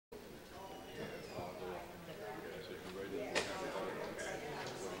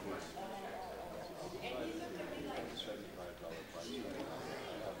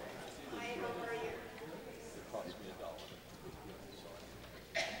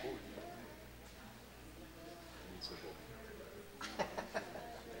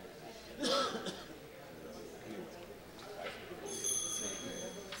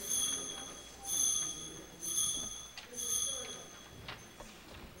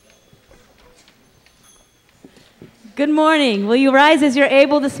Good morning. Will you rise as you're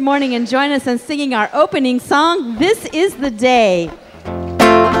able this morning and join us in singing our opening song, This Is the Day.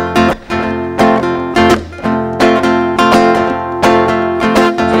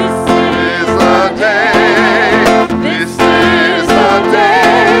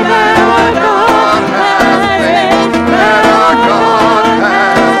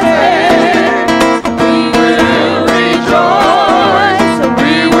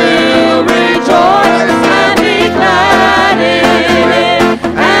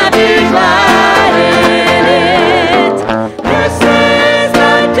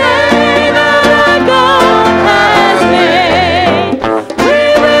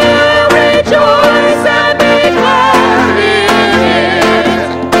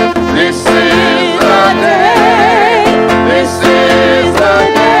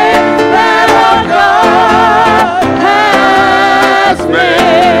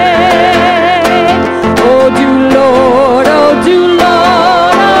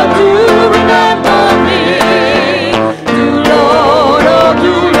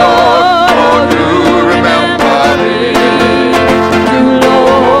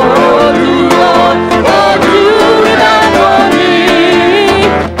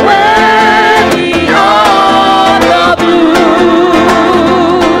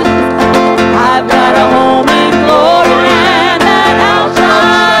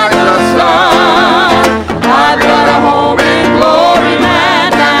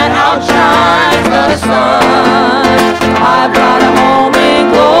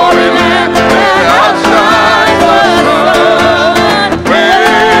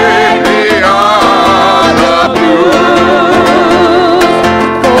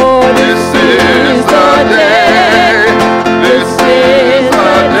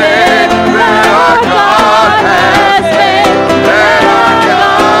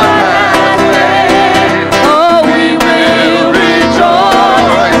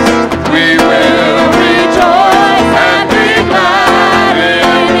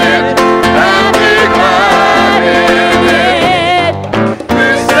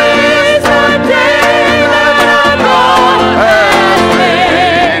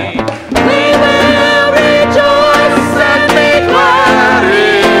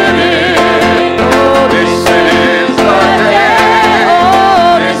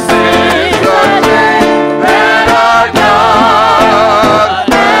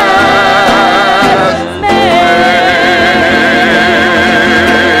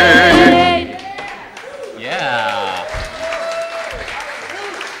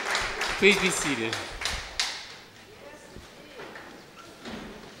 Please be seated.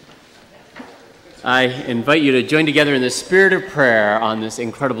 I invite you to join together in the spirit of prayer on this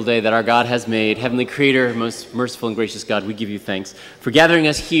incredible day that our God has made. Heavenly Creator, most merciful and gracious God, we give you thanks for gathering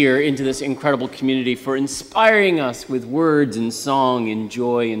us here into this incredible community, for inspiring us with words and song and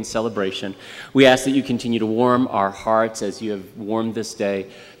joy and celebration. We ask that you continue to warm our hearts as you have warmed this day,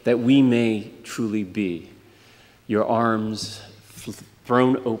 that we may truly be your arms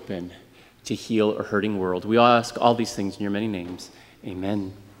thrown open to heal a hurting world. We ask all these things in your many names.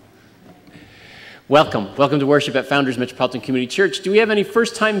 Amen. Welcome to worship at Founders Metropolitan Community Church. Do we have any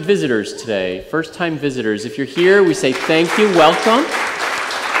first-time visitors today? First-time visitors. If you're here, we say thank you. Welcome.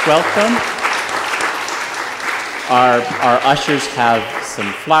 Our ushers have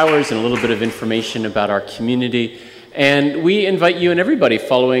some flowers and a little bit of information about our community. And we invite you and everybody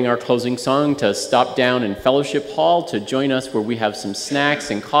following our closing song to stop down in Fellowship Hall to join us where we have some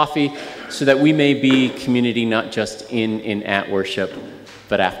snacks and coffee so that we may be community not just in and at worship,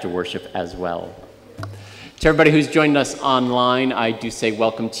 but after worship as well. To everybody who's joined us online, I do say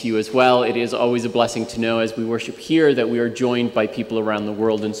welcome to you as well. It is always a blessing to know as we worship here that we are joined by people around the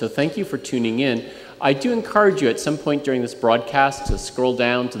world, and so thank you for tuning in. I do encourage you at some point during this broadcast to scroll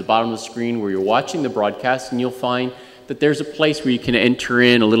down to the bottom of the screen where you're watching the broadcast, and you'll find that there's a place where you can enter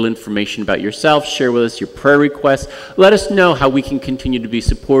in a little information about yourself, share with us your prayer requests. Let us know how we can continue to be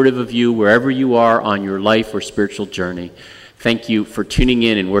supportive of you wherever you are on your life or spiritual journey. Thank you for tuning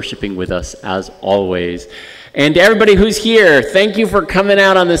in and worshiping with us as always. And to everybody who's here, thank you for coming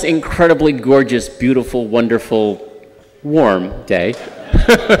out on this incredibly gorgeous, beautiful, wonderful, warm day.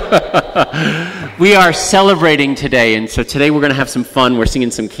 We are celebrating today, and so today we're going to have some fun. We're singing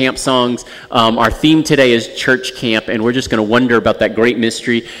some camp songs. Our theme today is church camp, and we're just going to wonder about that great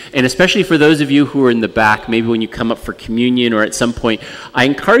mystery. And especially for those of you who are in the back, maybe when you come up for communion or at some point, I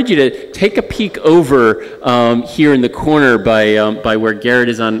encourage you to take a peek over here in the corner by where Garrett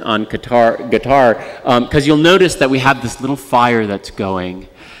is on guitar, because you'll notice that we have this little fire that's going.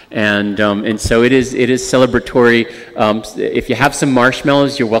 And so it is celebratory. If you have some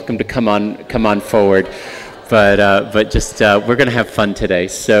marshmallows, you're welcome to come on forward. but just we're going to have fun today.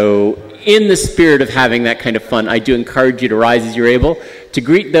 So in the spirit of having that kind of fun, I do encourage you to rise as you're able, to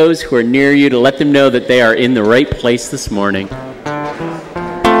greet those who are near you, to let them know that they are in the right place this morning.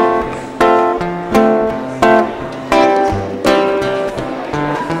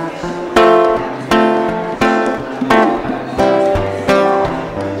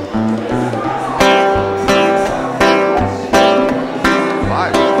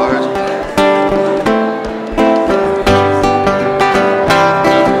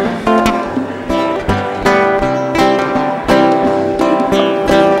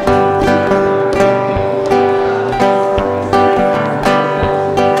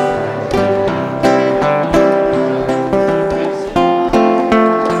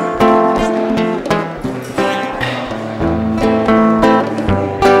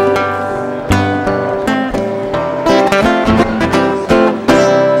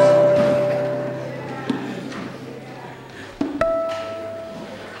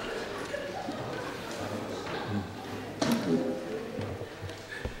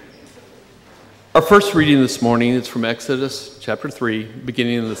 Our first reading this morning is from Exodus chapter 3,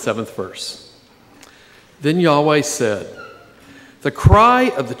 beginning in the 7th verse. Then Yahweh said, "The cry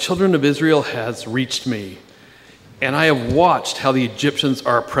of the children of Israel has reached me, and I have watched how the Egyptians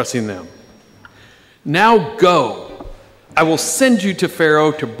are oppressing them. Now go, I will send you to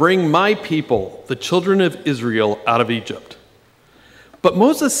Pharaoh to bring my people, the children of Israel, out of Egypt." But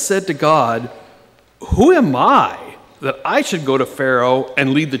Moses said to God, "Who am I that I should go to Pharaoh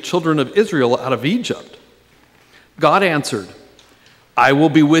and lead the children of Israel out of Egypt?" God answered, "I will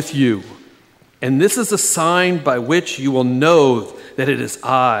be with you, and this is a sign by which you will know that it is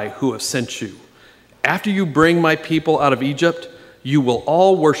I who have sent you. After you bring my people out of Egypt, you will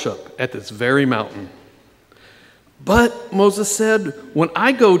all worship at this very mountain." But Moses said, "When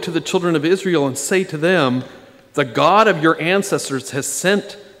I go to the children of Israel and say to them, 'The God of your ancestors has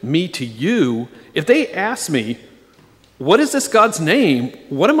sent me to you,' if they ask me, 'What is this God's name?'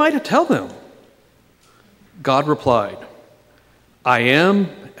 what am I to tell them?" God replied, "I am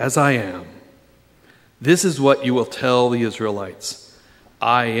as I am. This is what you will tell the Israelites.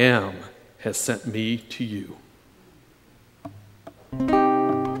 I am has sent me to you."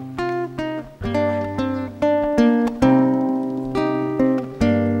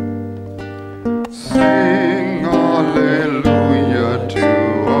 Sing hallelujah to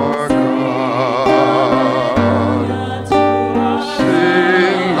our God.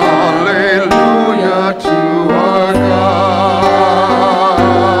 Sing hallelujah to our God.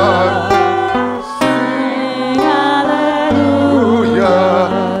 Sing hallelujah.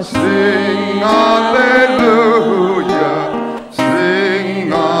 Sing hallelujah. Sing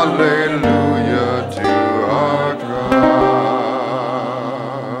hallelujah to our God.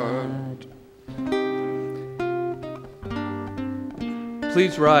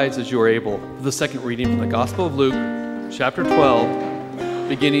 Please rise as you are able for the second reading from the Gospel of Luke, chapter 12,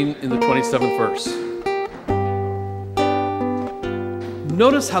 beginning in the 27th verse.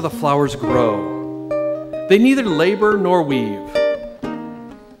 Notice how the flowers grow. They neither labor nor weave.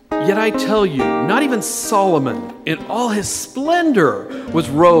 Yet I tell you, not even Solomon in all his splendor was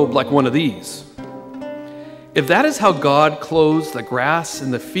robed like one of these. If that is how God clothes the grass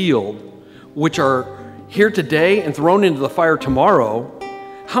in the field, which are here today and thrown into the fire tomorrow,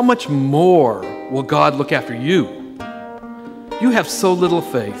 how much more will God look after you? You have so little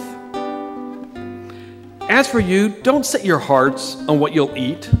faith. As for you, don't set your hearts on what you'll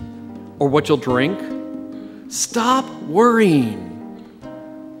eat or what you'll drink. Stop worrying.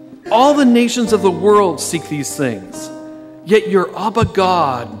 All the nations of the world seek these things, yet your Abba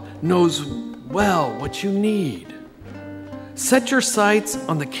God knows well what you need. Set your sights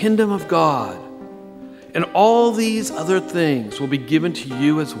on the kingdom of God, and all these other things will be given to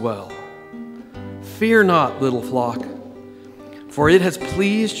you as well. Fear not, little flock, for it has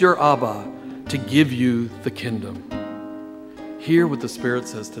pleased your Abba to give you the kingdom. Hear what the Spirit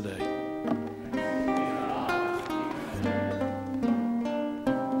says today.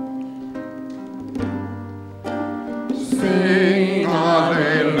 Sing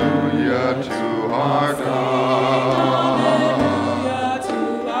hallelujah to our God.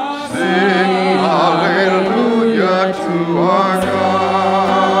 Sing hallelujah to our God.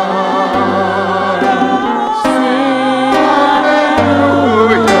 Sing hallelujah.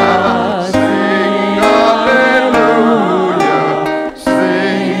 Sing hallelujah.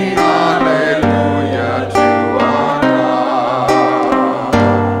 Sing hallelujah to our God.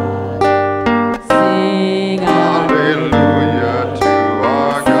 Sing Hallelujah to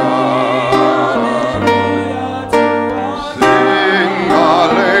our God. Sing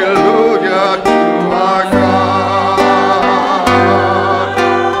hallelujah to our God.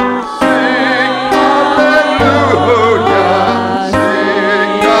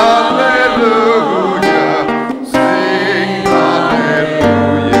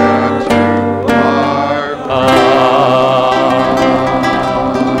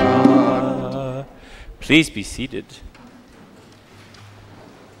 Please be seated.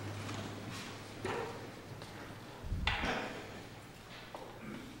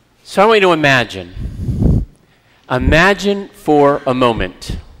 So I want you to imagine for a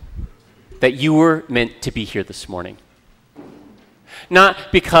moment that you were meant to be here this morning. Not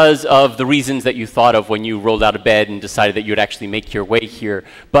because of the reasons that you thought of when you rolled out of bed and decided that you would actually make your way here,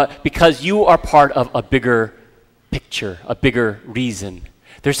 but because you are part of a bigger picture, a bigger reason.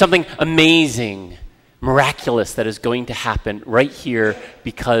 There's something amazing, miraculous that is going to happen right here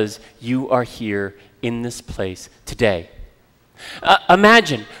because you are here in this place today.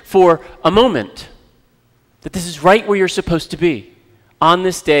 Imagine for a moment that this is right where you're supposed to be, on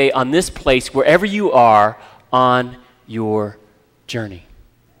this day, on this place, wherever you are on your journey.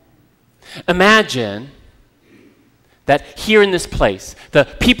 Imagine that here in this place, the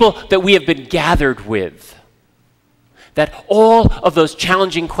people that we have been gathered with, that all of those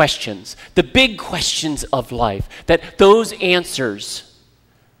challenging questions, the big questions of life, that those answers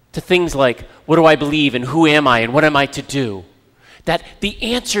to things like, what do I believe and who am I and what am I to do, that the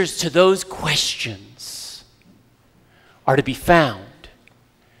answers to those questions are to be found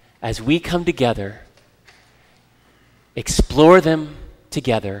as we come together, explore them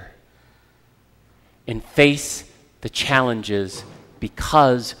together, and face the challenges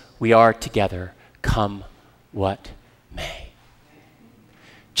because we are together, come what may.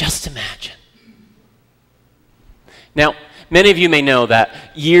 Just imagine. Now, many of you may know that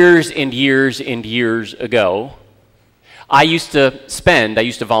years and years and years ago, I used to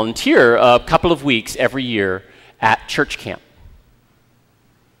volunteer a couple of weeks every year at church camp.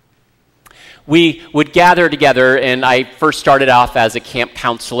 We would gather together, and I first started off as a camp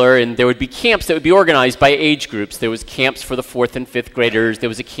counselor, and there would be camps that would be organized by age groups. There was camps for the 4th and 5th graders, there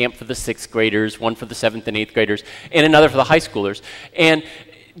was a camp for the 6th graders, one for the 7th and 8th graders, and another for the high schoolers. And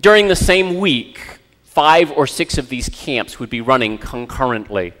during the same week, 5 or 6 of these camps would be running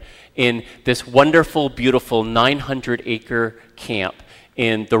concurrently in this wonderful, beautiful 900-acre camp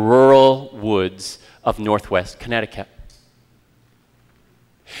in the rural woods of Northwest Connecticut.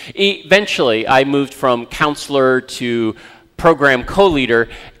 Eventually, I moved from counselor to program co-leader,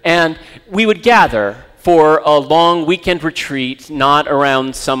 and we would gather for a long weekend retreat, not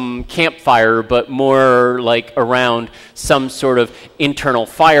around some campfire, but more like around some sort of internal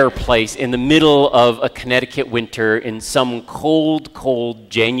fireplace in the middle of a Connecticut winter in some cold, cold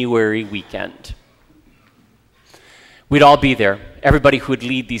January weekend. We'd all be there, everybody who would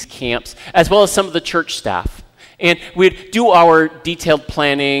lead these camps, as well as some of the church staff. And we'd do our detailed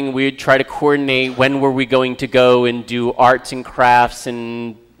planning, we'd try to coordinate when were we going to go and do arts and crafts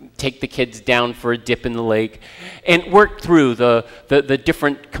and take the kids down for a dip in the lake, and work through the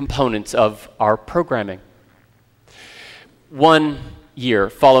different components of our programming. One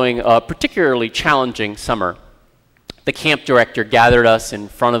year, following a particularly challenging summer, the camp director gathered us in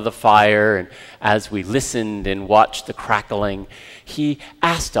front of the fire, and as we listened and watched the crackling, he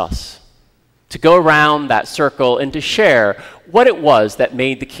asked us to go around that circle and to share what it was that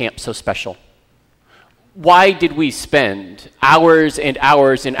made the camp so special. Why did we spend hours and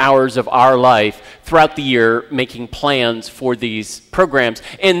hours and hours of our life throughout the year making plans for these programs?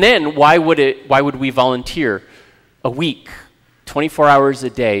 And then why would we volunteer a week, 24 hours a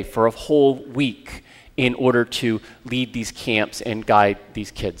day for a whole week in order to lead these camps and guide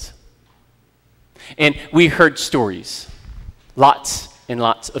these kids? And we heard stories, lots and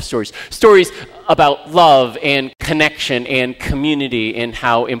lots of stories. Stories about love and connection and community and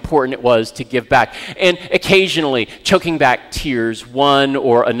how important it was to give back. And occasionally, choking back tears, one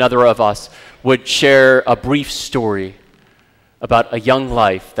or another of us would share a brief story about a young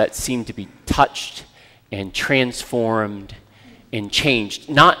life that seemed to be touched and transformed and changed,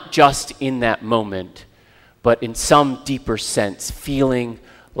 not just in that moment, but in some deeper sense, feeling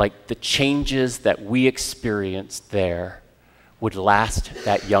like the changes that we experienced there would last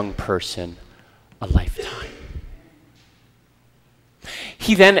that young person a lifetime.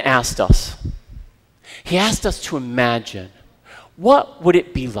 He then asked us to imagine, what would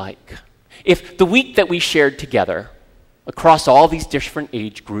it be like if the week that we shared together across all these different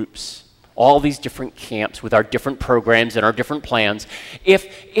age groups, all these different camps with our different programs and our different plans,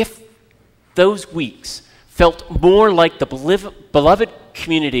 if those weeks felt more like the beloved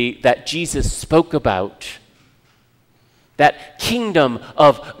community that Jesus spoke about, that kingdom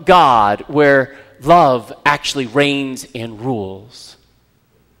of God where love actually reigns and rules,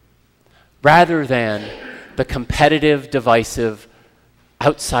 rather than the competitive, divisive,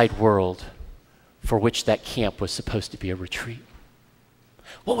 outside world for which that camp was supposed to be a retreat.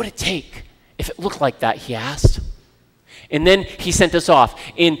 What would it take if it looked like that, he asked? And then he sent us off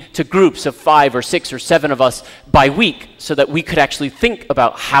into groups of 5 or 6 or 7 of us by week so that we could actually think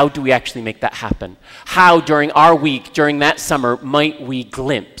about how do we actually make that happen? How during our week, during that summer, might we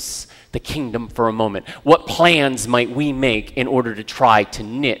glimpse the kingdom for a moment? What plans might we make in order to try to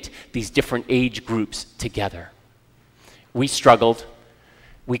knit these different age groups together? We struggled.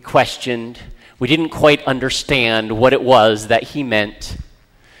 We questioned. We didn't quite understand what it was that he meant.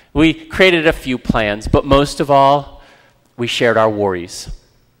 We created a few plans, but most of all, we shared our worries.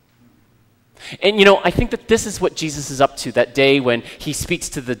 And I think that this is what Jesus is up to that day when he speaks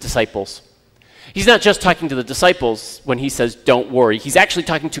to the disciples. He's not just talking to the disciples when he says, don't worry. He's actually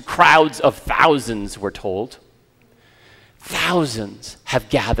talking to crowds of thousands, we're told. Thousands have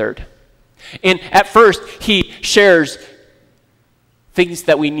gathered. And at first, he shares things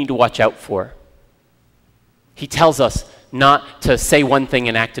that we need to watch out for. He tells us not to say one thing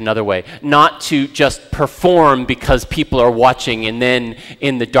and act another way, not to just perform because people are watching and then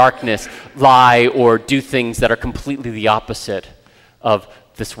in the darkness lie or do things that are completely the opposite of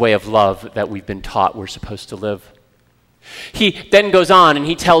this way of love that we've been taught we're supposed to live. He then goes on and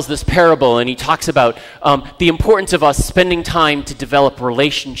he tells this parable and he talks about the importance of us spending time to develop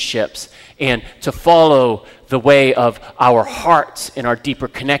relationships and to follow the way of our hearts and our deeper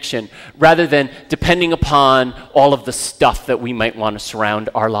connection rather than depending upon all of the stuff that we might want to surround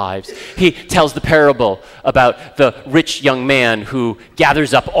our lives. He tells the parable about the rich young man who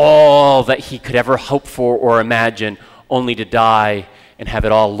gathers up all that he could ever hope for or imagine only to die and have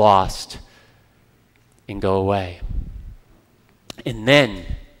it all lost and go away. And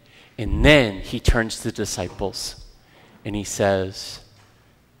then he turns to the disciples and he says,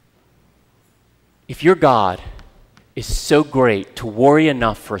 if your God is so great to worry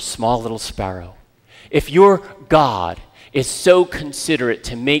enough for a small little sparrow, if your God is so considerate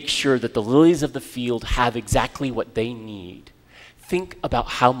to make sure that the lilies of the field have exactly what they need, think about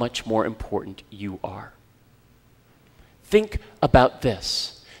how much more important you are. Think about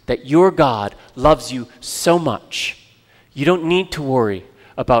this, that your God loves you so much. You don't need to worry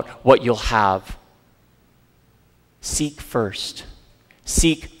about what you'll have. Seek first,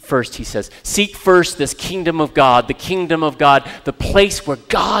 he says. Seek first this kingdom of God, the place where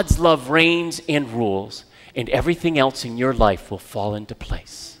God's love reigns and rules, and everything else in your life will fall into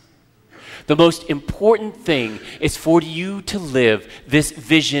place. The most important thing is for you to live this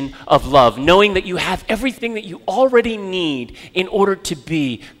vision of love, knowing that you have everything that you already need in order to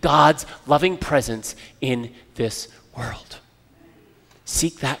be God's loving presence in this world.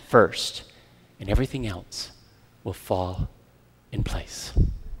 Seek that first, and everything else will fall in place.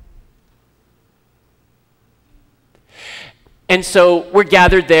 And so we're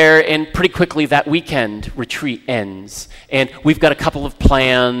gathered there, and pretty quickly that weekend retreat ends. And we've got a couple of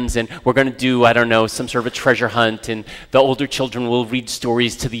plans, and we're going to do, some sort of a treasure hunt, and the older children will read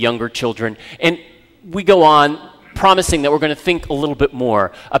stories to the younger children. And we go on promising that we're going to think a little bit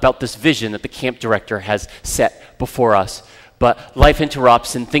more about this vision that the camp director has set before us. But life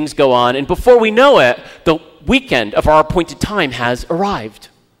interrupts, and things go on, and before we know it, the weekend of our appointed time has arrived.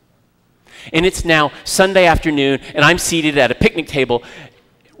 And it's now Sunday afternoon, and I'm seated at a picnic table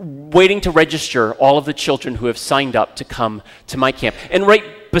waiting to register all of the children who have signed up to come to my camp. And right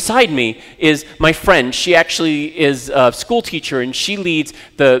beside me is my friend. She actually is a school teacher, and she leads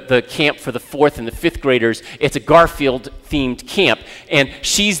the camp for the 4th and the 5th graders. It's a Garfield-themed camp, and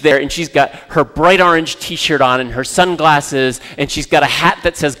she's there, and she's got her bright orange T-shirt on and her sunglasses, and she's got a hat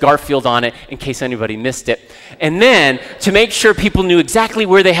that says Garfield on it, in case anybody missed it. And then, to make sure people knew exactly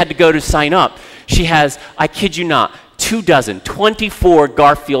where they had to go to sign up, she has, I kid you not, 24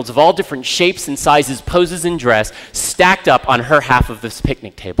 Garfields of all different shapes and sizes, poses, and dress stacked up on her half of this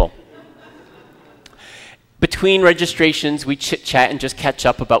picnic table. Between registrations, we chit-chat and just catch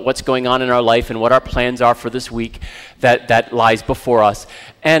up about what's going on in our life and what our plans are for this week that lies before us.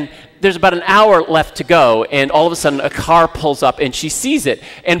 And there's about an hour left to go, and all of a sudden a car pulls up, and she sees it.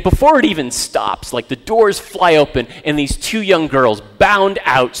 And before it even stops, like the doors fly open, and these 2 young girls bound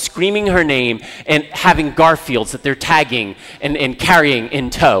out, screaming her name, and having Garfields that they're tagging and carrying in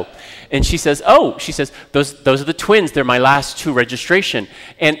tow. And she says, those are the twins. They're my last 2 registration.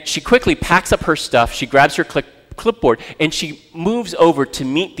 And she quickly packs up her stuff. She grabs her clipboard, and she moves over to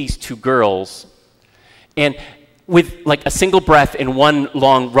meet these 2 girls. And with like a single breath and one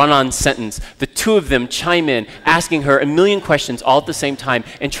long run-on sentence, the 2 of them chime in, asking her a million questions all at the same time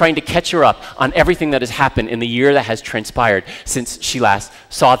and trying to catch her up on everything that has happened in the year that has transpired since she last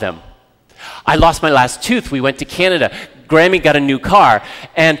saw them. I lost my last tooth. We went to Canada. Grammy got a new car.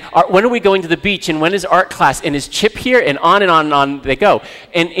 And when are we going to the beach? And when is art class? And is Chip here? And on they go.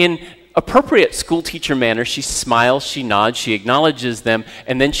 And in appropriate school teacher manner, she smiles, she nods, she acknowledges them,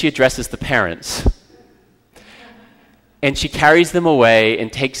 and then she addresses the parents. And she carries them away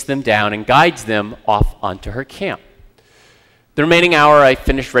and takes them down and guides them off onto her camp. The remaining hour, I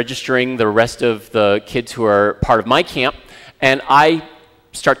finished registering the rest of the kids who are part of my camp, and I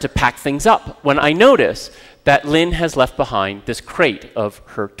start to pack things up when I notice that Lynn has left behind this crate of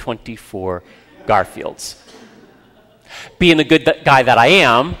her 24 Garfields. Being the good guy that I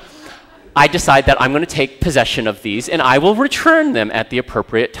am, I decide that I'm going to take possession of these and I will return them at the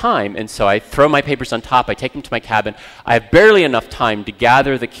appropriate time. And so I throw my papers on top, I take them to my cabin. I have barely enough time to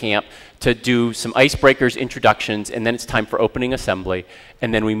gather the camp, to do some icebreakers, introductions, and then it's time for opening assembly.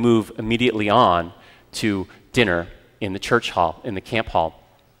 And then we move immediately on to dinner in the church hall, in the camp hall.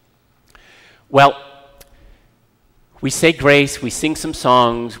 Well, we say grace, we sing some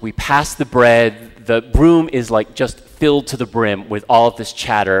songs, we pass the bread. The room is like just filled to the brim with all of this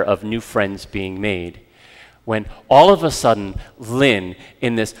chatter of new friends being made. When all of a sudden, Lynn,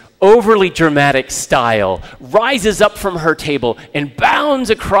 in this overly dramatic style, rises up from her table and bounds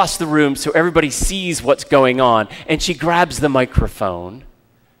across the room so everybody sees what's going on. And she grabs the microphone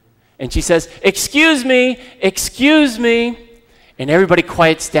and she says, excuse me. And everybody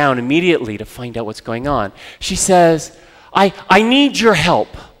quiets down immediately to find out what's going on. She says, I need your help.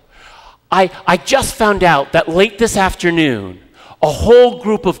 I just found out that late this afternoon, a whole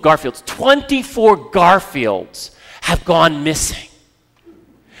group of Garfields, 24 Garfields, have gone missing.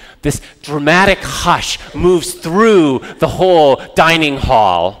 This dramatic hush moves through the whole dining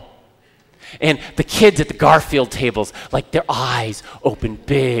hall. And the kids at the Garfield tables, like their eyes open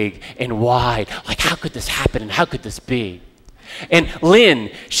big and wide. Like, how could this happen and how could this be? And Lynn,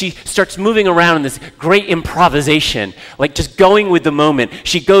 she starts moving around in this great improvisation, like just going with the moment.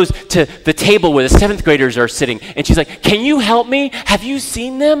 She goes to the table where the 7th graders are sitting, and she's like, can you help me? Have you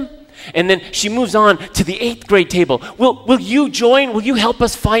seen them? And then she moves on to the 8th grade table. Will you join? Will you help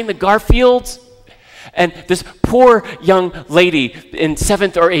us find the Garfields? And this poor young lady in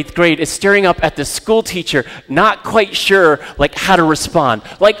 7th or 8th grade is staring up at the school teacher, not quite sure like how to respond.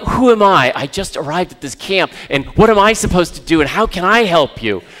 Like, who am I? I just arrived at this camp, and what am I supposed to do, and how can I help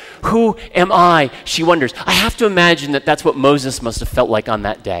you? Who am I? She wonders. I have to imagine that that's what Moses must have felt like on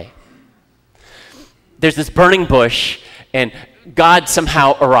that day. There's this burning bush, and God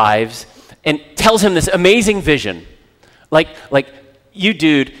somehow arrives and tells him this amazing vision. Like, you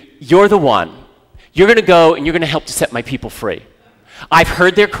dude, you're the one. You're going to go and you're going to help to set my people free. I've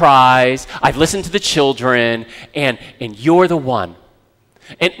heard their cries. I've listened to the children, and you're the one.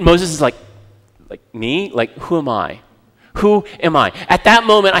 And Moses is like me? Like, who am I? Who am I? At that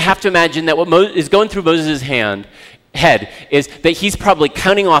moment, I have to imagine that what is going through Moses' head is that he's probably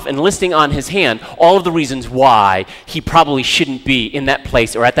counting off and listing on his hand all of the reasons why he probably shouldn't be in that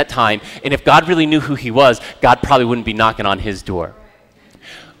place or at that time. And if God really knew who he was, God probably wouldn't be knocking on his door.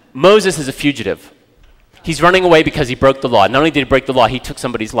 Moses is a fugitive. He's running away because he broke the law. Not only did he break the law, he took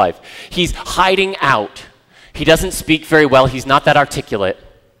somebody's life. He's hiding out. He doesn't speak very well. He's not that articulate.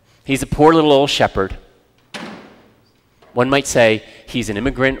 He's a poor little old shepherd. One might say he's an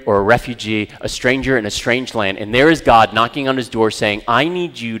immigrant or a refugee, a stranger in a strange land. And there is God knocking on his door saying, I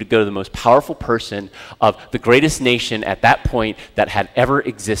need you to go to the most powerful person of the greatest nation at that point that had ever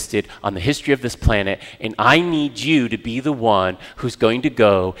existed on the history of this planet. And I need you to be the one who's going to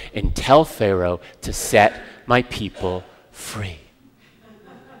go and tell Pharaoh to set my people free.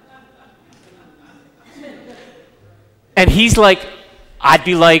 And he's like, I'd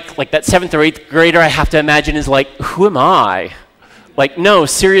be like that 7th or 8th grader I have to imagine is like, who am I? Like, no,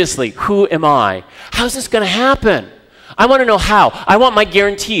 seriously, who am I? How's this going to happen? I want to know how. I want my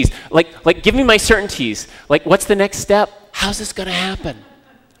guarantees. Like, give me my certainties. Like, what's the next step? How's this going to happen?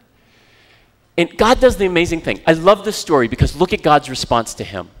 And God does the amazing thing. I love this story because look at God's response to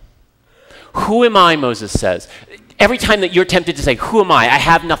him. Who am I, Moses says. Every time that you're tempted to say, who am I? I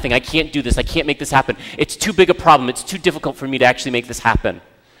have nothing. I can't do this. I can't make this happen. It's too big a problem. It's too difficult for me to actually make this happen.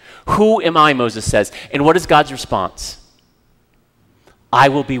 Who am I, Moses says. And what is God's response? I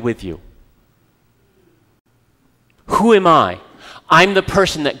will be with you. Who am I? I'm the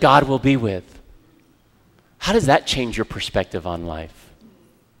person that God will be with. How does that change your perspective on life?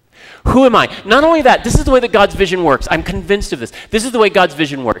 Who am I? Not only that, this is the way that God's vision works. I'm convinced of this. This is the way God's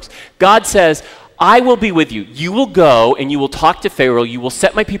vision works. God says, I will be with you. You will go and you will talk to Pharaoh. You will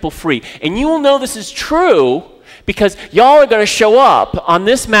set my people free. And you will know this is true because y'all are going to show up on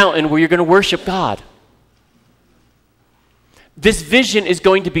this mountain where you're going to worship God. This vision is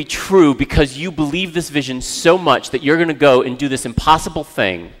going to be true because you believe this vision so much that you're going to go and do this impossible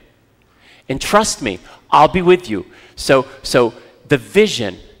thing. And trust me, I'll be with you. So the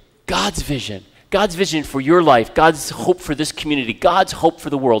vision God's vision for your life, God's hope for this community, God's hope for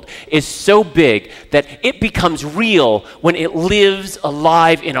the world is so big that it becomes real when it lives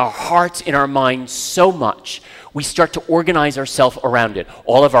alive in our hearts, in our minds so much. We start to organize ourselves around it.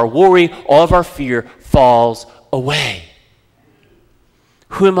 All of our worry, all of our fear falls away.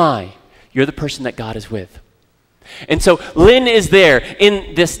 Who am I? You're the person that God is with. And so Lynn is there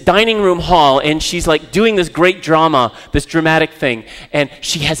in this dining room hall, and she's like doing this great drama, this dramatic thing, and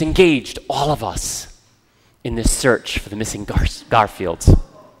she has engaged all of us in this search for the missing Garfields.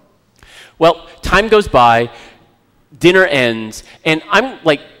 Well, time goes by, dinner ends, and I'm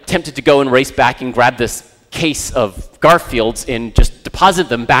like tempted to go and race back and grab this case of Garfields and just deposit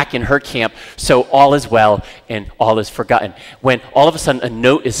them back in her camp so all is well and all is forgotten. When all of a sudden a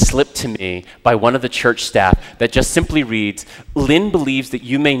note is slipped to me by one of the church staff that just simply reads, "Lynn believes that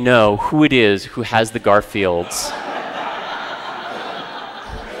you may know who it is who has the Garfields."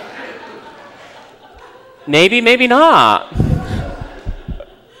 Maybe, maybe not.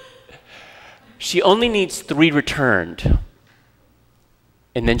 She only needs 3 returned.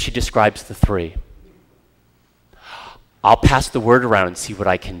 And then she describes the 3. I'll pass the word around and see what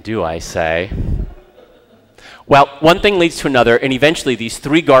I can do, I say. Well, one thing leads to another, and eventually these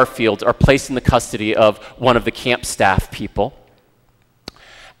 3 Garfields are placed in the custody of one of the camp staff people.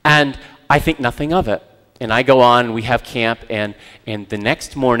 And I think nothing of it. And I go on, we have camp, and the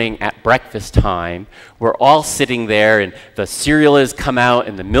next morning at breakfast time, we're all sitting there, and the cereal has come out,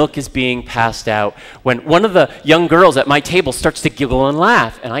 and the milk is being passed out, when one of the young girls at my table starts to giggle and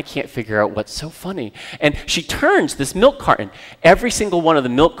laugh, and I can't figure out what's so funny. And she turns this milk carton. Every single one of the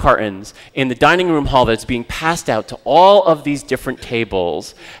milk cartons in the dining room hall that's being passed out to all of these different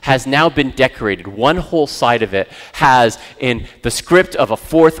tables has now been decorated. One whole side of it has, in the script of a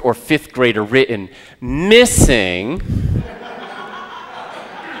 4th or 5th grader, written, "Missing,"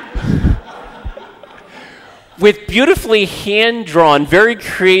 with beautifully hand-drawn, very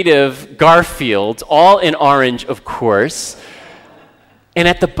creative Garfields, all in orange, of course. And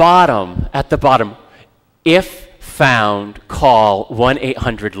at the bottom, if found, call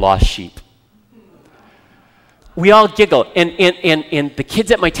 1-800-LOST-SHEEP. We all giggle, and the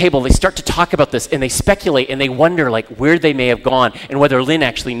kids at my table, they start to talk about this, and they speculate, and they wonder like where they may have gone, and whether Lynn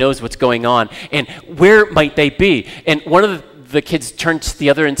actually knows what's going on, and where might they be. And one of the kids turns to the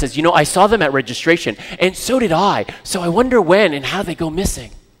other and says, "You know, I saw them at registration, and so did I, so I wonder when and how they go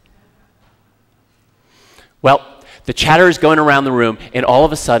missing." Well, the chatter is going around the room, and all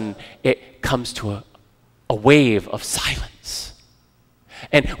of a sudden, it comes to a wave of silence.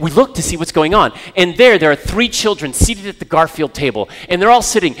 And we look to see what's going on. And there are 3 children seated at the Garfield table. And they're all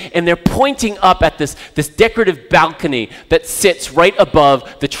sitting, and they're pointing up at this decorative balcony that sits right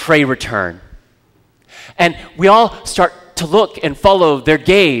above the tray return. And we all start to look and follow their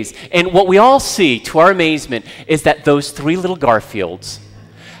gaze. And what we all see, to our amazement, is that those 3 little Garfields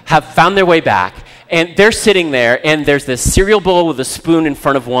have found their way back. And they're sitting there, and there's this cereal bowl with a spoon in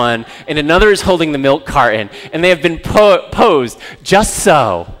front of one, and another is holding the milk carton, and they have been posed just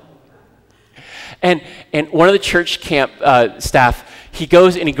so. And one of the church camp staff, he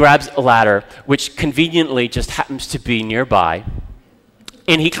goes and he grabs a ladder, which conveniently just happens to be nearby,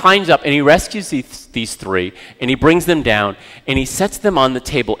 and he climbs up and he rescues these 3, and he brings them down, and he sets them on the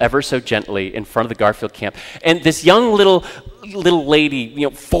table ever so gently in front of the Garfield camp. And this young little lady,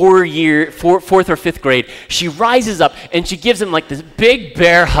 4th or 5th grade, she rises up and she gives him like this big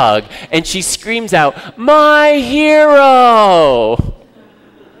bear hug, and she screams out, "My hero!"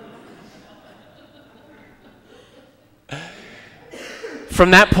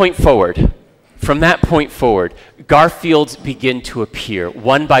 From that point forward, Garfields begin to appear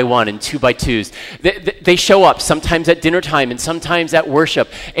one by one and 2 by 2s. They show up sometimes at dinner time and sometimes at worship,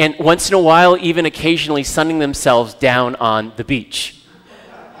 and once in a while, even occasionally sunning themselves down on the beach.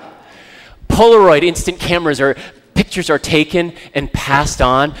 Polaroid instant pictures are taken and passed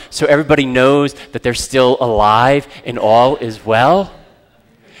on so everybody knows that they're still alive and all is well.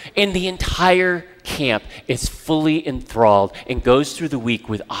 And the entire camp is fully enthralled and goes through the week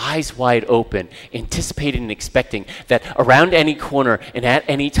with eyes wide open, anticipating and expecting that around any corner and at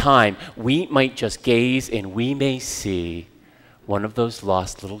any time, we might just gaze and we may see one of those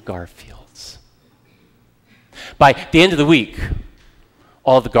lost little Garfields. By the end of the week,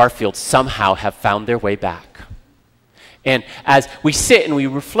 all the Garfields somehow have found their way back. And as we sit and we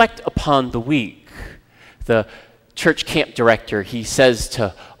reflect upon the week, the church camp director, he says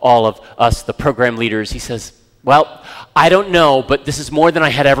to all of us, the program leaders, he says, Well, I don't know, but this is more than I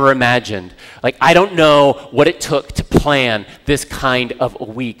had ever imagined. Like, I don't know what it took to plan this kind of a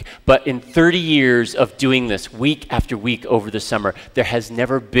week, but in 30 years of doing this week after week over the summer, there has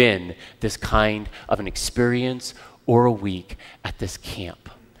never been this kind of an experience or a week at this camp.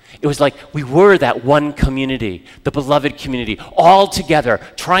 It was like we were that one community, the beloved community, all together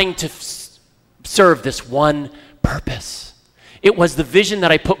trying to serve this one purpose. It was the vision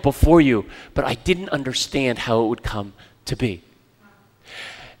that I put before you, but I didn't understand how it would come to be.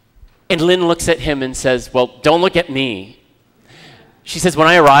 And Lynn looks at him and says, well, don't look at me. She says, when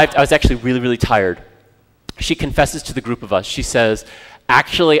I arrived, I was actually really, really tired. She confesses to the group of us. She says,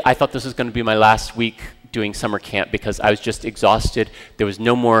 actually, I thought this was going to be my last week doing summer camp because I was just exhausted. There was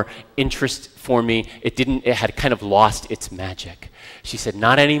no more interest for me. It had kind of lost its magic. She said,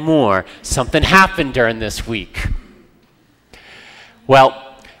 not anymore. Something happened during this week.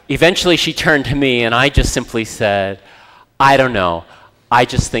 Well, eventually she turned to me and I just simply said, I don't know. I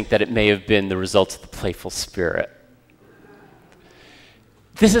just think that it may have been the result of the playful spirit.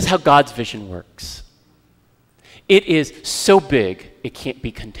 This is how God's vision works. It is so big, it can't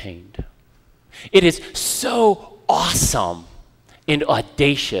be contained. It is so awesome and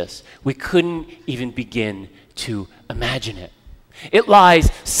audacious, we couldn't even begin to imagine it. It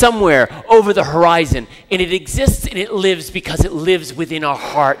lies somewhere over the horizon, and it exists and it lives because it lives within our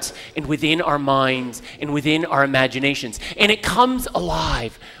hearts and within our minds and within our imaginations. And it comes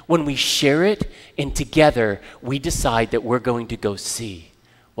alive when we share it, and together we decide that we're going to go see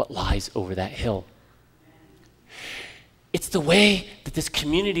what lies over that hill. It's the way that this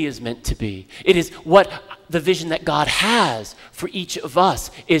community is meant to be. It is what the vision that God has for each of us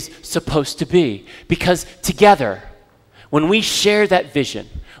is supposed to be. Because together, when we share that vision,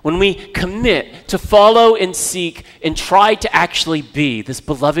 when we commit to follow and seek and try to actually be this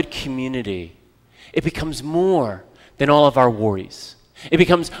beloved community, it becomes more than all of our worries. It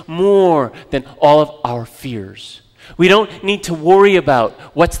becomes more than all of our fears. We don't need to worry about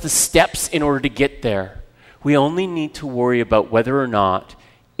what's the steps in order to get there. We only need to worry about whether or not,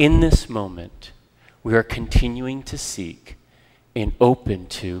 in this moment, we are continuing to seek and open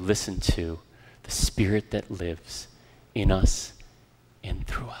to, listen to, the Spirit that lives in us and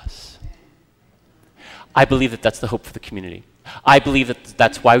through us. I believe that that's the hope for the community. I believe that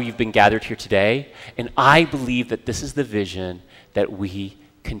that's why we've been gathered here today, and I believe that this is the vision that we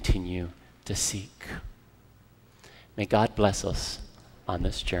continue to seek. May God bless us on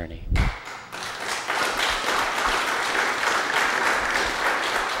this journey.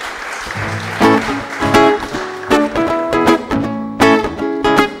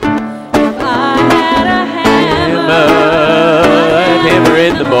 Hammer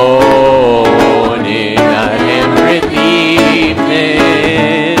in the morning, I'd hammer in the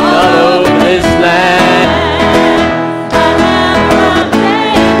evening, all over this land.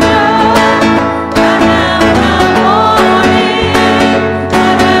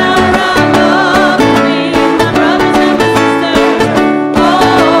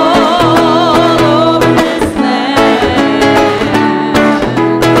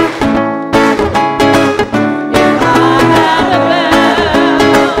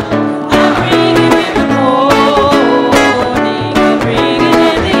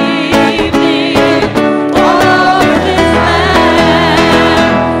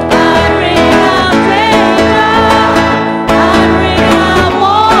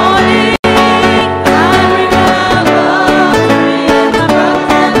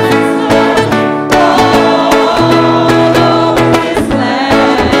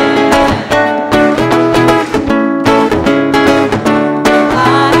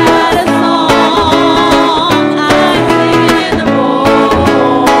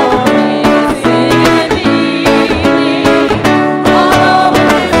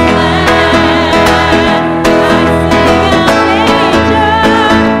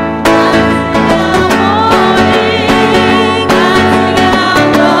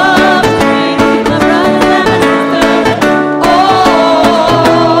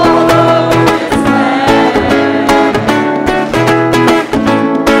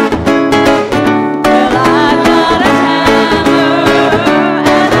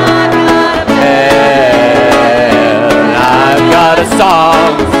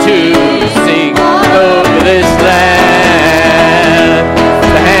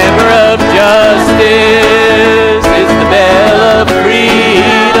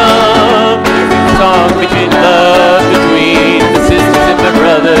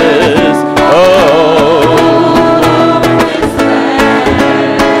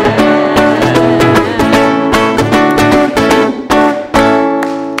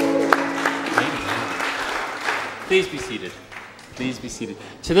 Please be seated. Please be seated.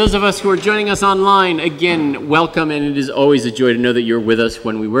 To those of us who are joining us online, again, welcome, and it is always a joy to know that you're with us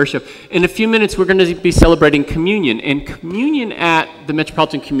when we worship. In a few minutes, we're going to be celebrating communion, and communion at the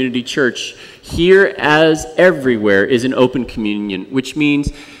Metropolitan Community Church, here as everywhere, is an open communion, which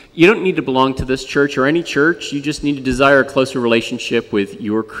means you don't need to belong to this church or any church. You just need to desire a closer relationship with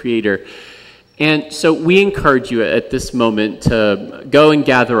your Creator. And so we encourage you at this moment to go and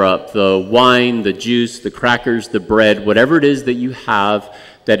gather up the wine, the juice, the crackers, the bread, whatever it is that you have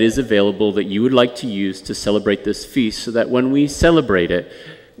that is available that you would like to use to celebrate this feast, so that when we celebrate it,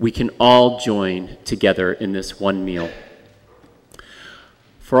 we can all join together in this one meal.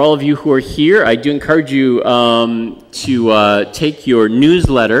 For all of you who are here, I do encourage you to take your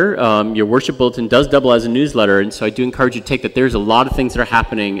newsletter. Your worship bulletin does double as a newsletter, and so I do encourage you to take that. There's a lot of things that are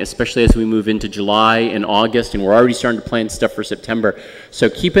happening, especially as we move into July and August, and we're already starting to plan stuff for September. So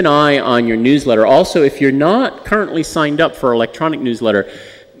keep an eye on your newsletter. Also, if you're not currently signed up for our electronic newsletter,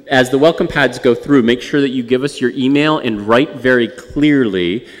 as the welcome pads go through, make sure that you give us your email and write very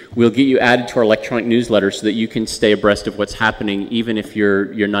clearly. We'll get you added to our electronic newsletter so that you can stay abreast of what's happening, even if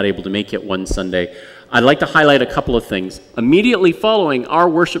you're not able to make it one Sunday. I'd like to highlight a couple of things. Immediately following our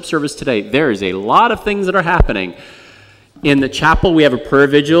worship service today, there is a lot of things that are happening. In the chapel, we have a prayer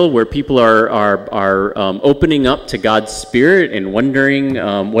vigil where people are opening up to God's Spirit and wondering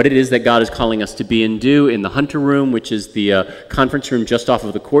what it is that God is calling us to be and do. In the Hunter Room, which is the conference room just off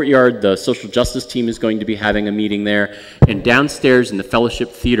of the courtyard, the social justice team is going to be having a meeting there. And downstairs in the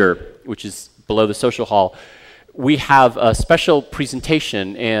Fellowship Theater, which is below the social hall, we have a special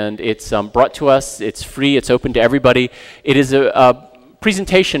presentation, and it's brought to us. It's free. It's open to everybody. It is a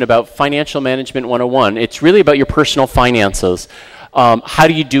presentation about Financial Management 101. It's really about your personal finances. How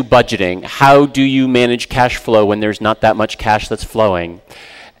do you do budgeting? How do you manage cash flow when there's not that much cash that's flowing?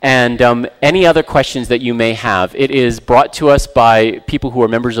 And any other questions that you may have. It is brought to us by people who are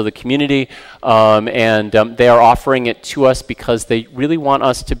members of the community, and they are offering it to us because they really want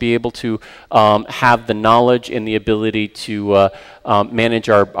us to be able to have the knowledge and the ability to manage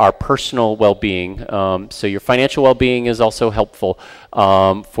our personal well-being. So your financial well-being is also helpful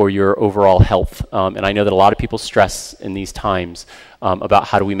for your overall health. And I know that a lot of people stress in these times about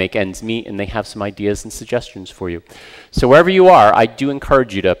how do we make ends meet, and they have some ideas and suggestions for you. So wherever you are, I do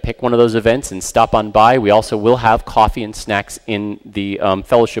encourage you to pick one of those events and stop on by. We also will have coffee and snacks in the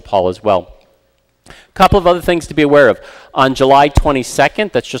fellowship hall as well. A couple of other things to be aware of. On July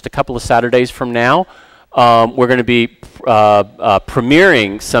 22nd, that's just a couple of Saturdays from now, we're going to be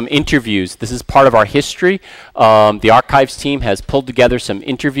premiering some interviews. This is part of our history. The archives team has pulled together some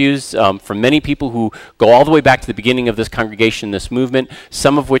interviews from many people who go all the way back to the beginning of this congregation, this movement,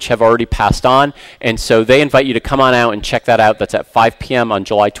 some of which have already passed on. And so they invite you to come on out and check that out. That's at 5 p.m. on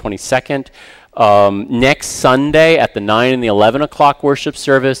July 22nd. Next Sunday at the 9 and the 11 o'clock worship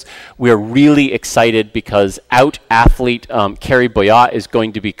service, we are really excited because out athlete Carrie Boyat is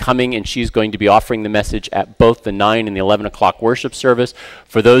going to be coming, and she's going to be offering the message at both the 9 and the 11 o'clock worship service.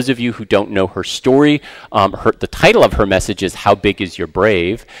 For those of you who don't know her story, the title of her message is How Big Is Your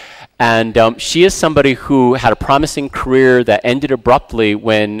Brave? And she is somebody who had a promising career that ended abruptly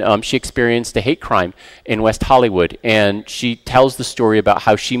when she experienced a hate crime in West Hollywood. And she tells the story about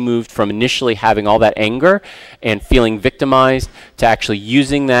how she moved from initially having all that anger and feeling victimized to actually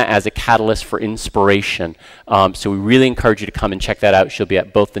using that as a catalyst for inspiration. So we really encourage you to come and check that out. She'll be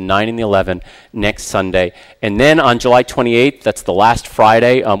at both the 9 and the 11 next Sunday. And then on July 28th, that's the last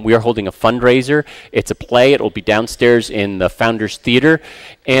Friday, we are holding a fundraiser. It's a play. It will be downstairs in the Founders Theater.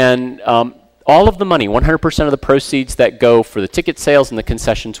 And all of the money, 100% of the proceeds that go for the ticket sales and the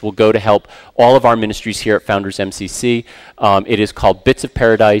concessions will go to help all of our ministries here at Founders MCC. It is called Bits of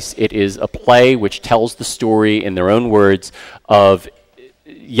Paradise. It is a play which tells the story in their own words of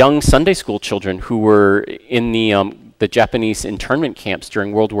young Sunday school children who were in the Japanese internment camps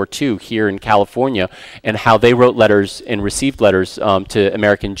during World War II here in California, and how they wrote letters and received letters to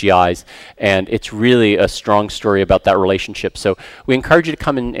American GIs. And it's really a strong story about that relationship. So we encourage you to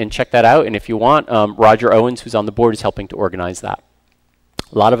come and check that out. And if you want, Roger Owens, who's on the board, is helping to organize that.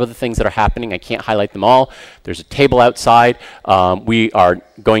 A lot of other things that are happening. I can't highlight them all. There's a table outside. We are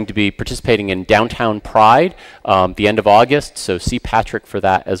going to be participating in Downtown Pride the end of August, so see Patrick for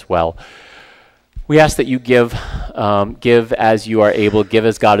that as well. We ask that you give as you are able, give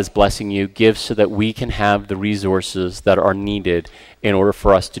as God is blessing you, give so that we can have the resources that are needed in order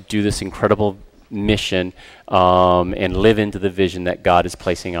for us to do this incredible mission and live into the vision that God is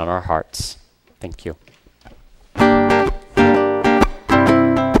placing on our hearts. Thank you. I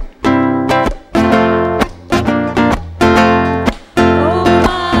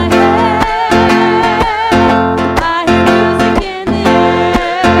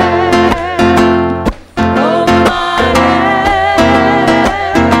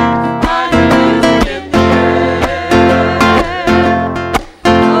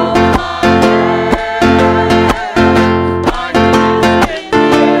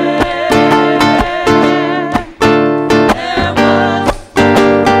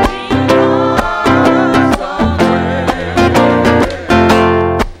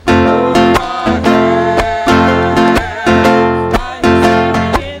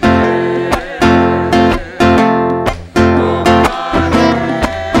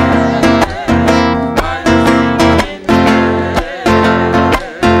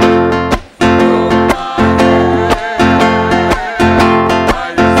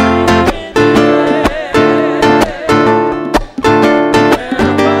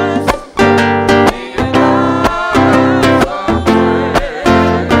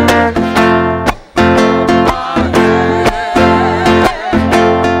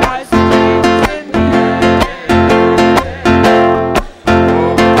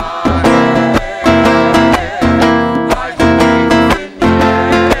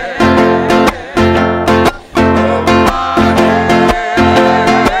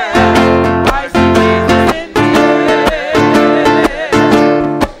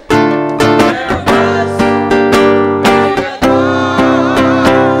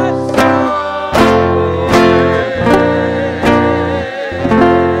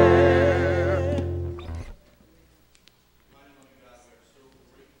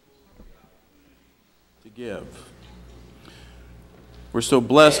We're so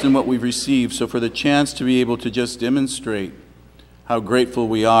blessed in what we've received. So for the chance to be able to just demonstrate how grateful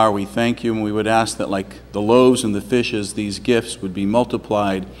we are, we thank you, and we would ask that like the loaves and the fishes, these gifts would be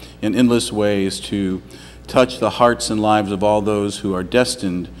multiplied in endless ways to touch the hearts and lives of all those who are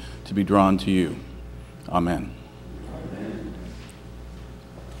destined to be drawn to you. Amen.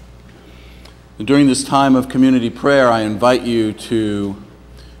 During this time of community prayer, I invite you to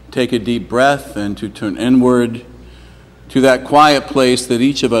take a deep breath and to turn inward to that quiet place that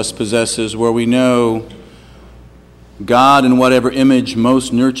each of us possesses, where we know God, in whatever image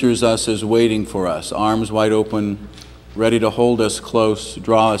most nurtures us, is waiting for us, arms wide open, ready to hold us close,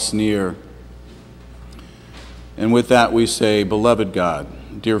 draw us near. And with that we say, beloved God,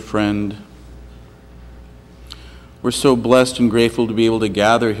 dear friend, we're so blessed and grateful to be able to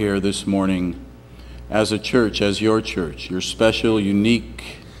gather here this morning as a church, as your church, your special,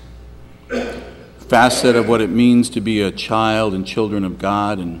 unique facet of what it means to be a child and children of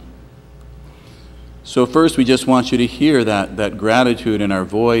God. And so first we just want you to hear that gratitude in our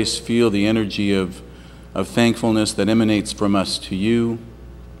voice, feel the energy of thankfulness that emanates from us to you.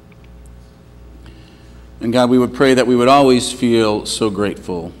 And God, we would pray that we would always feel so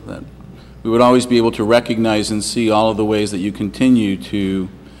grateful, that we would always be able to recognize and see all of the ways that you continue to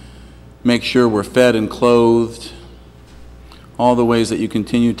make sure we're fed and clothed, all the ways that you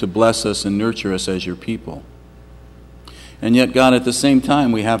continue to bless us and nurture us as your people. And yet, God, at the same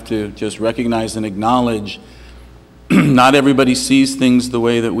time, we have to just recognize and acknowledge not everybody sees things the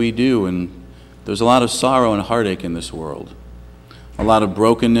way that we do, and there's a lot of sorrow and heartache in this world, a lot of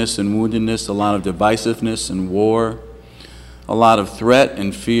brokenness and woundedness, a lot of divisiveness and war, a lot of threat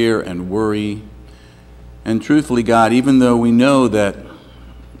and fear and worry. And truthfully, God, even though we know that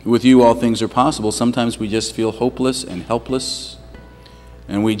with you all things are possible, sometimes we just feel hopeless and helpless,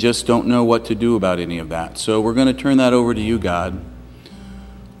 and we just don't know what to do about any of that. So we're going to turn that over to you, God.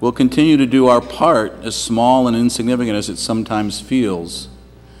 We'll continue to do our part, as small and insignificant as it sometimes feels.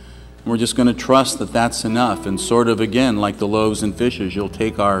 And we're just going to trust that that's enough, and sort of, again, like the loaves and fishes, you'll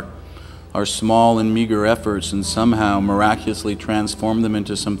take our small and meager efforts and somehow miraculously transform them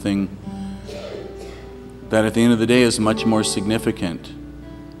into something that at the end of the day is much more significant.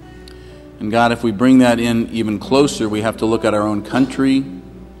 And God, if we bring that in even closer, we have to look at our own country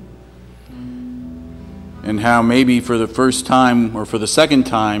and how maybe for the first time or for the second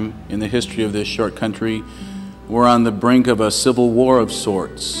time in the history of this short country, we're on the brink of a civil war of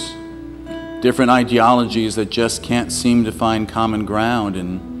sorts. Different ideologies that just can't seem to find common ground,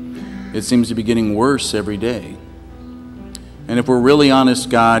 and it seems to be getting worse every day. And if we're really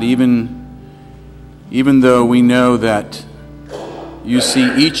honest, God, even though we know that you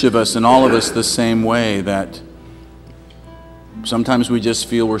see each of us and all of us the same way, that sometimes we just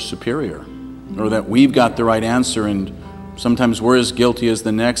feel we're superior, or that we've got the right answer, and sometimes we're as guilty as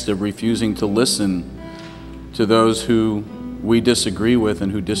the next of refusing to listen to those who we disagree with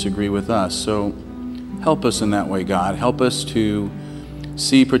and who disagree with us. So help us in that way, God. Help us to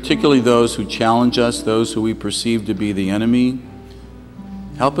see particularly those who challenge us, those who we perceive to be the enemy.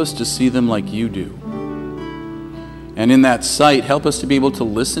 Help us to see them like you do. And in that sight, help us to be able to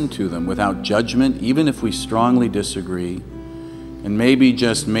listen to them without judgment, even if we strongly disagree. And maybe,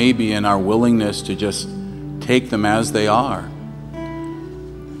 just maybe, in our willingness to just take them as they are,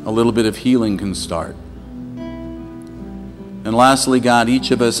 a little bit of healing can start. And lastly, God,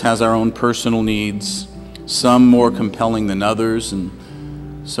 each of us has our own personal needs, some more compelling than others. And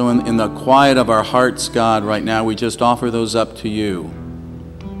so in the quiet of our hearts, God, right now, we just offer those up to you.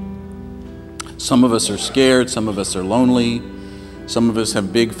 Some of us are scared, some of us are lonely, some of us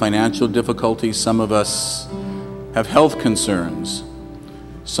have big financial difficulties, some of us have health concerns,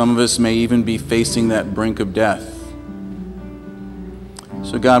 some of us may even be facing that brink of death.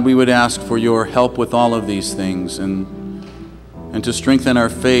 So God, we would ask for your help with all of these things, and to strengthen our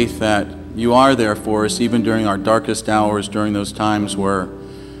faith that you are there for us even during our darkest hours, during those times where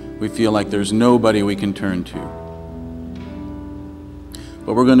we feel like there's nobody we can turn to.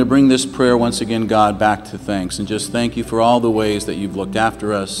 But we're going to bring this prayer once again, God, back to thanks, and just thank you for all the ways that you've looked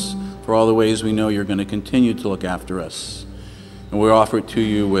after us, for all the ways we know you're going to continue to look after us. And we offer it to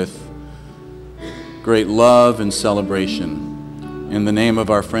you with great love and celebration. In the name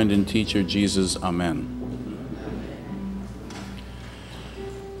of our friend and teacher, Jesus, amen.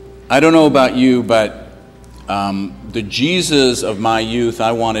 I don't know about you, but the Jesus of my youth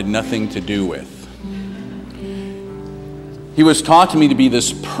I wanted nothing to do with. He was taught to me to be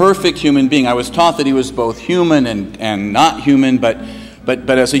this perfect human being. I was taught that he was both human and not human, but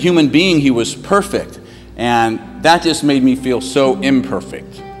as a human being, he was perfect. And that just made me feel so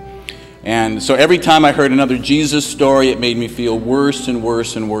imperfect. And so every time I heard another Jesus story, it made me feel worse and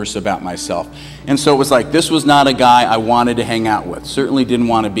worse and worse about myself. And so it was like, this was not a guy I wanted to hang out with. Certainly didn't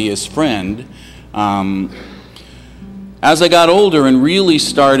want to be his friend. As I got older and really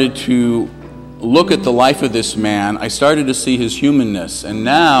started to look at the life of this man, I started to see his humanness. And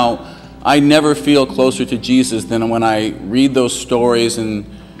now I never feel closer to Jesus than when I read those stories and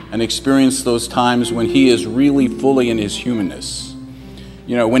experience those times when he is really fully in his humanness.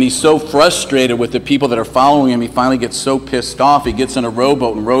 You know, when he's so frustrated with the people that are following him, he finally gets so pissed off, he gets in a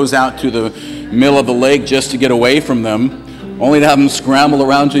rowboat and rows out to the middle of the lake just to get away from them, only to have them scramble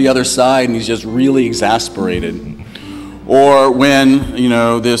around to the other side, and he's just really exasperated. Or when, you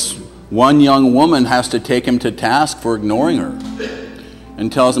know, this one young woman has to take him to task for ignoring her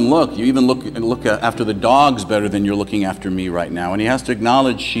and tells him, look, you even look after the dogs better than you're looking after me right now. And he has to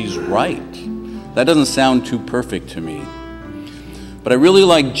acknowledge she's right. That doesn't sound too perfect to me. But I really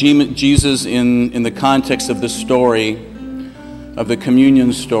like Jesus in the context of the story, of the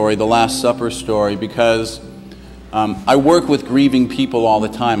communion story, the Last Supper story, because I work with grieving people all the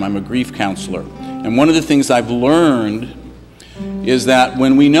time. I'm a grief counselor. And one of the things I've learned is that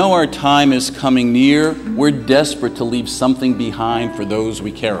when we know our time is coming near, we're desperate to leave something behind for those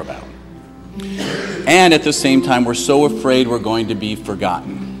we care about. And at the same time, we're so afraid we're going to be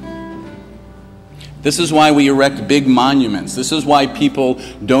forgotten. This is why we erect big monuments. This is why people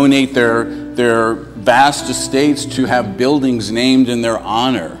donate their vast estates to have buildings named in their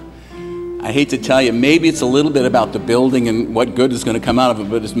honor. I hate to tell you, maybe it's a little bit about the building and what good is going to come out of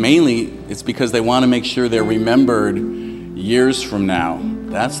it, but it's because they want to make sure they're remembered years from now.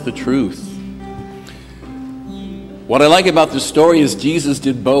 That's the truth. What I like about this story is Jesus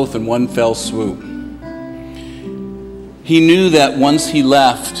did both in one fell swoop. He knew that once he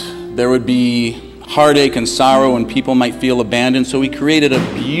left, there would be heartache and sorrow and people might feel abandoned, so he created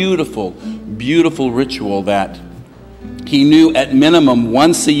a beautiful, beautiful ritual that he knew at minimum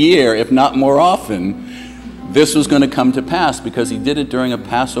once a year, if not more often, this was going to come to pass because he did it during a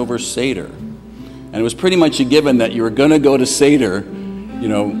Passover Seder. And it was pretty much a given that you were going to go to Seder.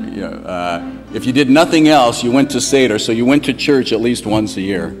 If you did nothing else, you went to Seder, so you went to church at least once a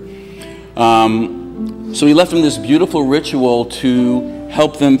year. So he left them this beautiful ritual to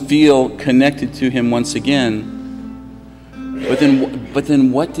help them feel connected to him once again. But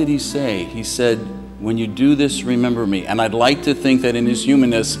then what did he say? He said, when you do this, remember me. And I'd like to think that in his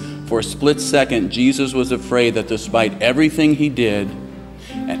humanness, for a split second, Jesus was afraid that despite everything he did,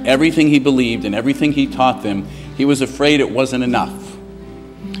 and everything he believed, and everything he taught them, he was afraid it wasn't enough.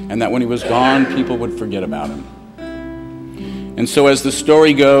 And that when he was gone, people would forget about him. And so as the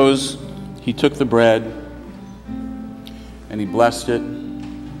story goes, he took the bread, and he blessed it,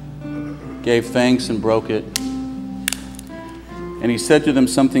 gave thanks and broke it. And he said to them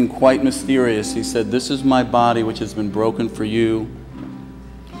something quite mysterious. He said, this is my body which has been broken for you.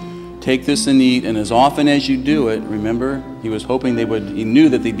 Take this and eat, and as often as you do it, remember, he was hoping he knew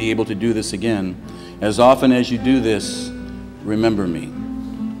that they'd be able to do this again. As often as you do this, remember me.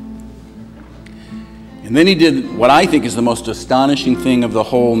 And then he did what I think is the most astonishing thing of the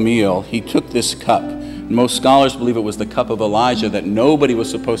whole meal. He took this cup. Most scholars believe it was the cup of Elijah that nobody was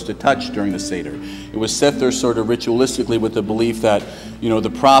supposed to touch during the Seder. It was set there sort of ritualistically with the belief that, the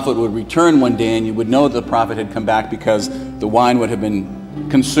prophet would return one day and you would know the prophet had come back because the wine would have been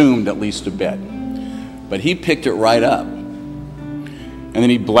consumed at least a bit. But he picked it right up. And then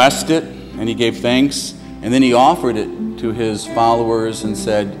he blessed it and he gave thanks. And then he offered it to his followers and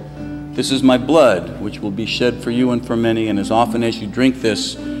said, this is my blood, which will be shed for you and for many. And as often as you drink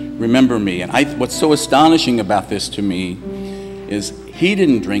this, remember me. And what's so astonishing about this to me is he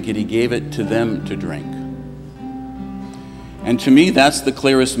didn't drink it, he gave it to them to drink. And to me, that's the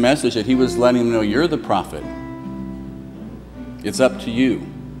clearest message, that he was letting them know, you're the prophet. It's up to you.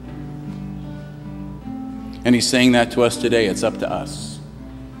 And he's saying that to us today, it's up to us.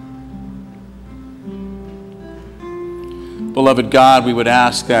 Beloved God, we would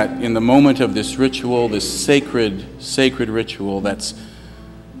ask that in the moment of this ritual, this sacred ritual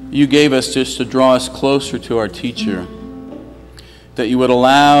you gave us just to draw us closer to our teacher, that you would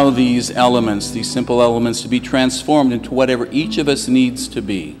allow these elements, these simple elements, to be transformed into whatever each of us needs to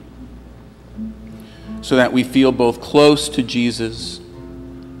be, so that we feel both close to Jesus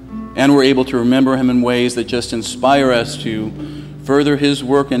and we're able to remember him in ways that just inspire us to further his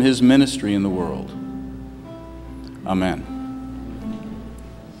work and his ministry in the world. Amen.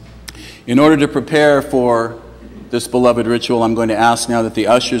 In order to prepare for this beloved ritual, I'm going to ask now that the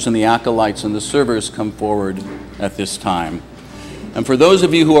ushers and the acolytes and the servers come forward at this time. And for those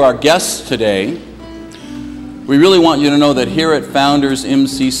of you who are guests today, We really want you to know that here at Founders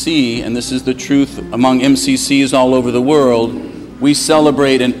MCC, and this is the truth among MCCs all over the world, we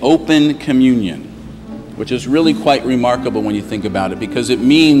celebrate an open communion, which is really quite remarkable when you think about it, because it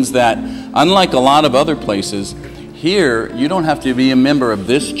means that, unlike a lot of other places, here you don't have to be a member of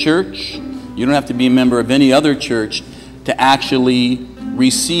this church, you don't have to be a member of any other church to actually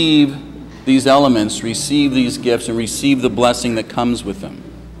receive these elements, receive these gifts, and receive the blessing that comes with them.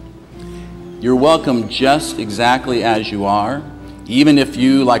 You're welcome just exactly as you are. Even if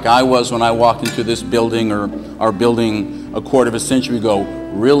you, like I was when I walked into this building or our building a quarter of a century ago,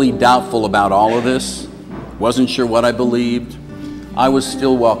 really doubtful about all of this, wasn't sure what I believed, I was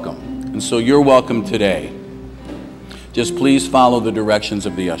still welcome. And so you're welcome today. Just please follow the directions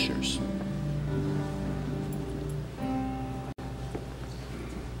of the ushers.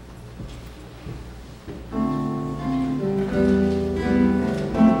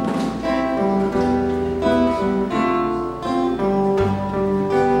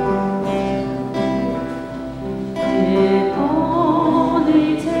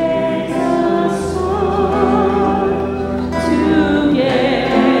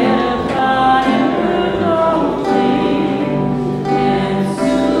 Together, fire, glory, and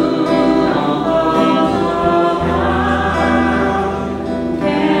soon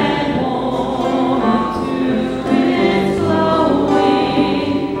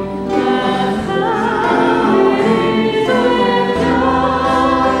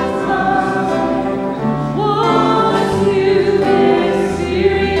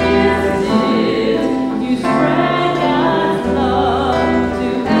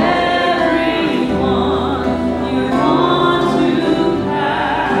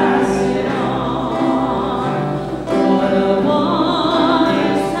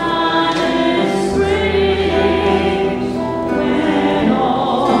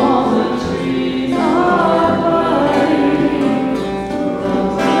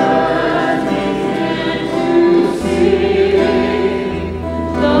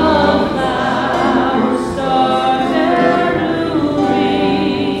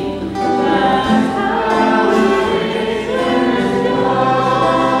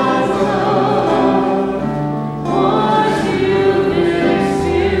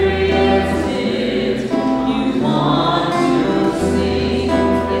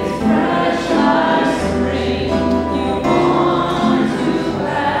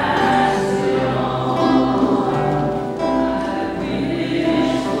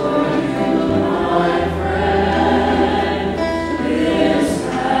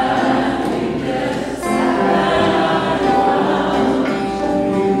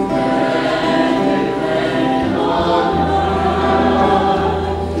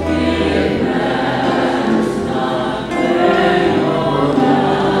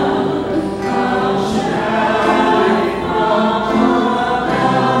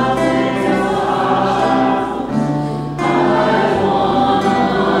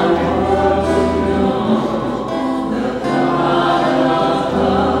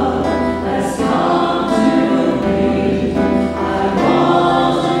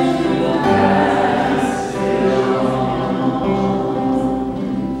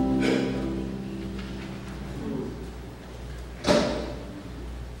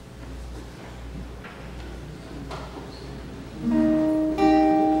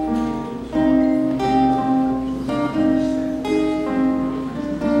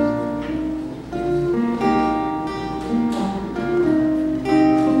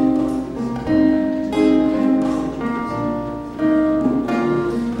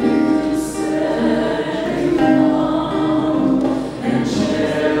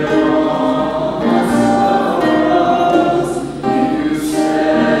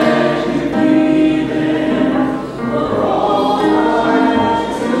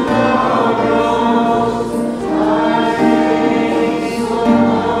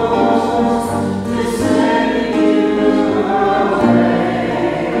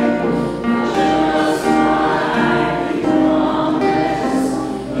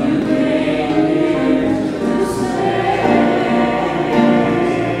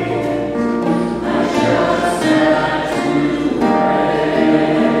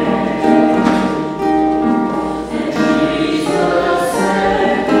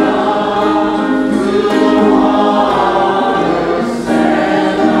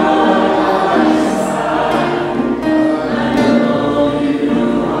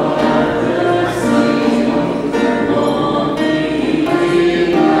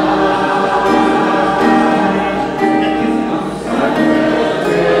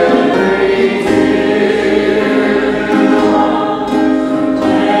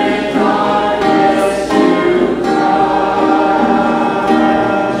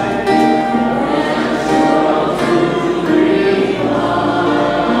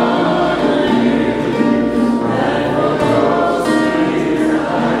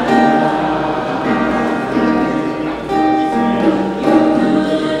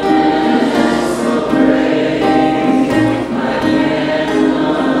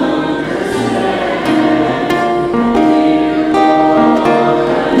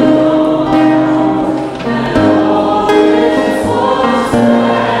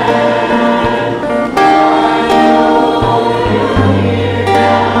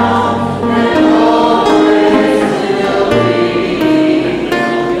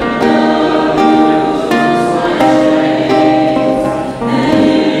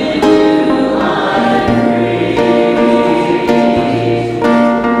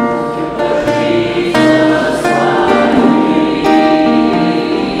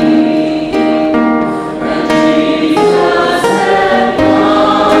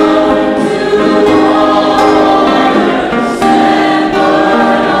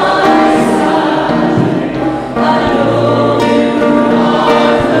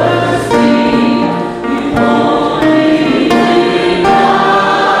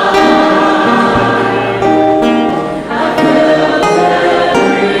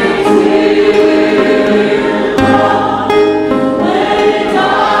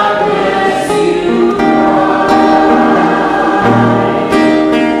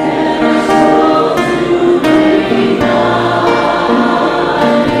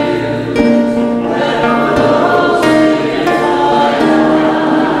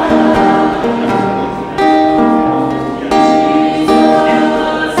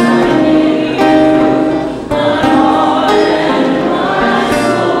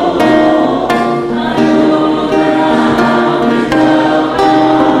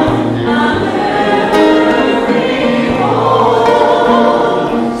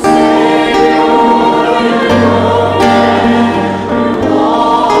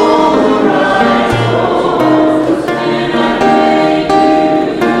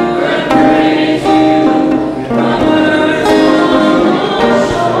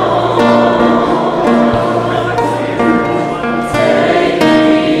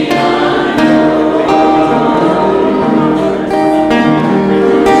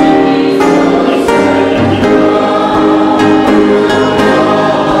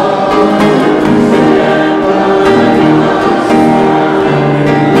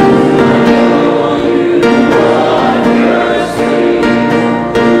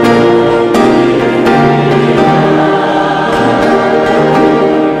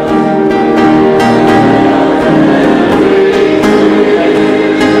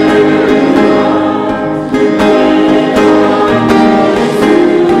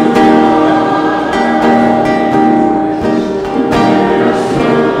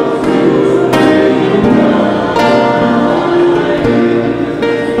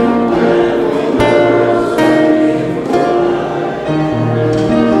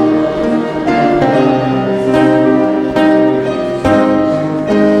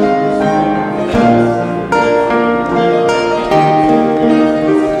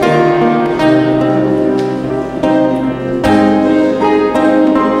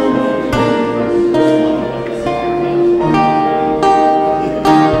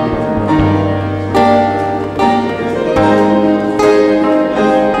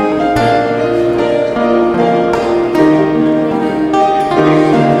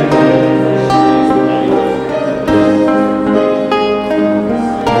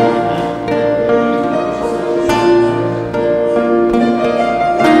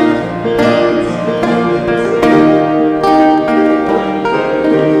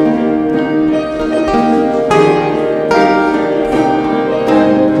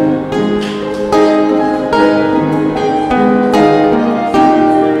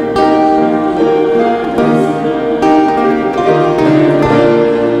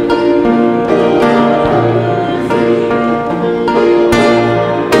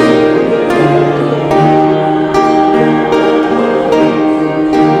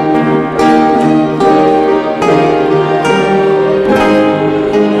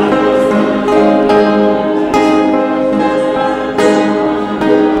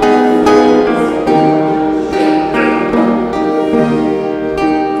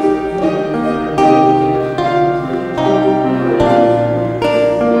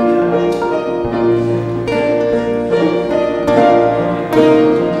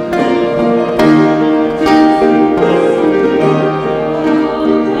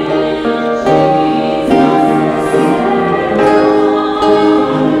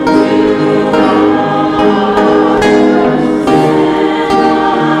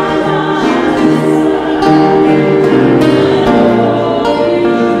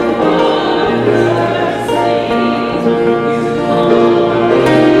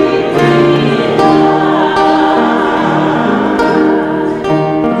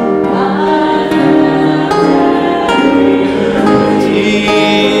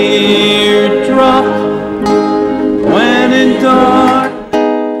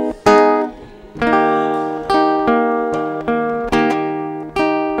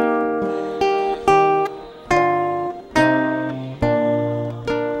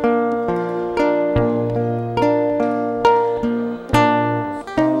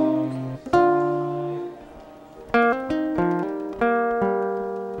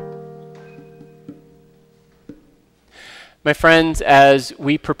My friends, as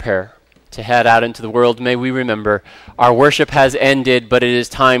we prepare to head out into the world, may we remember our worship has ended, but it is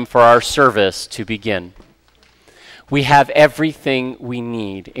time for our service to begin. We have everything we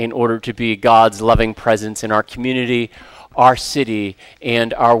need in order to be God's loving presence in our community, our city,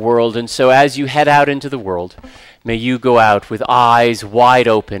 and our world. And so as you head out into the world, may you go out with eyes wide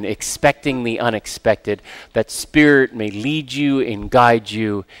open, expecting the unexpected, that Spirit may lead you and guide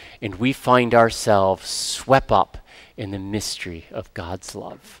you, and we find ourselves swept up in the mystery of God's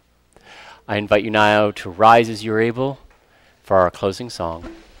love. I invite you now to rise as you're able for our closing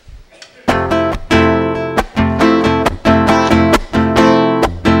song.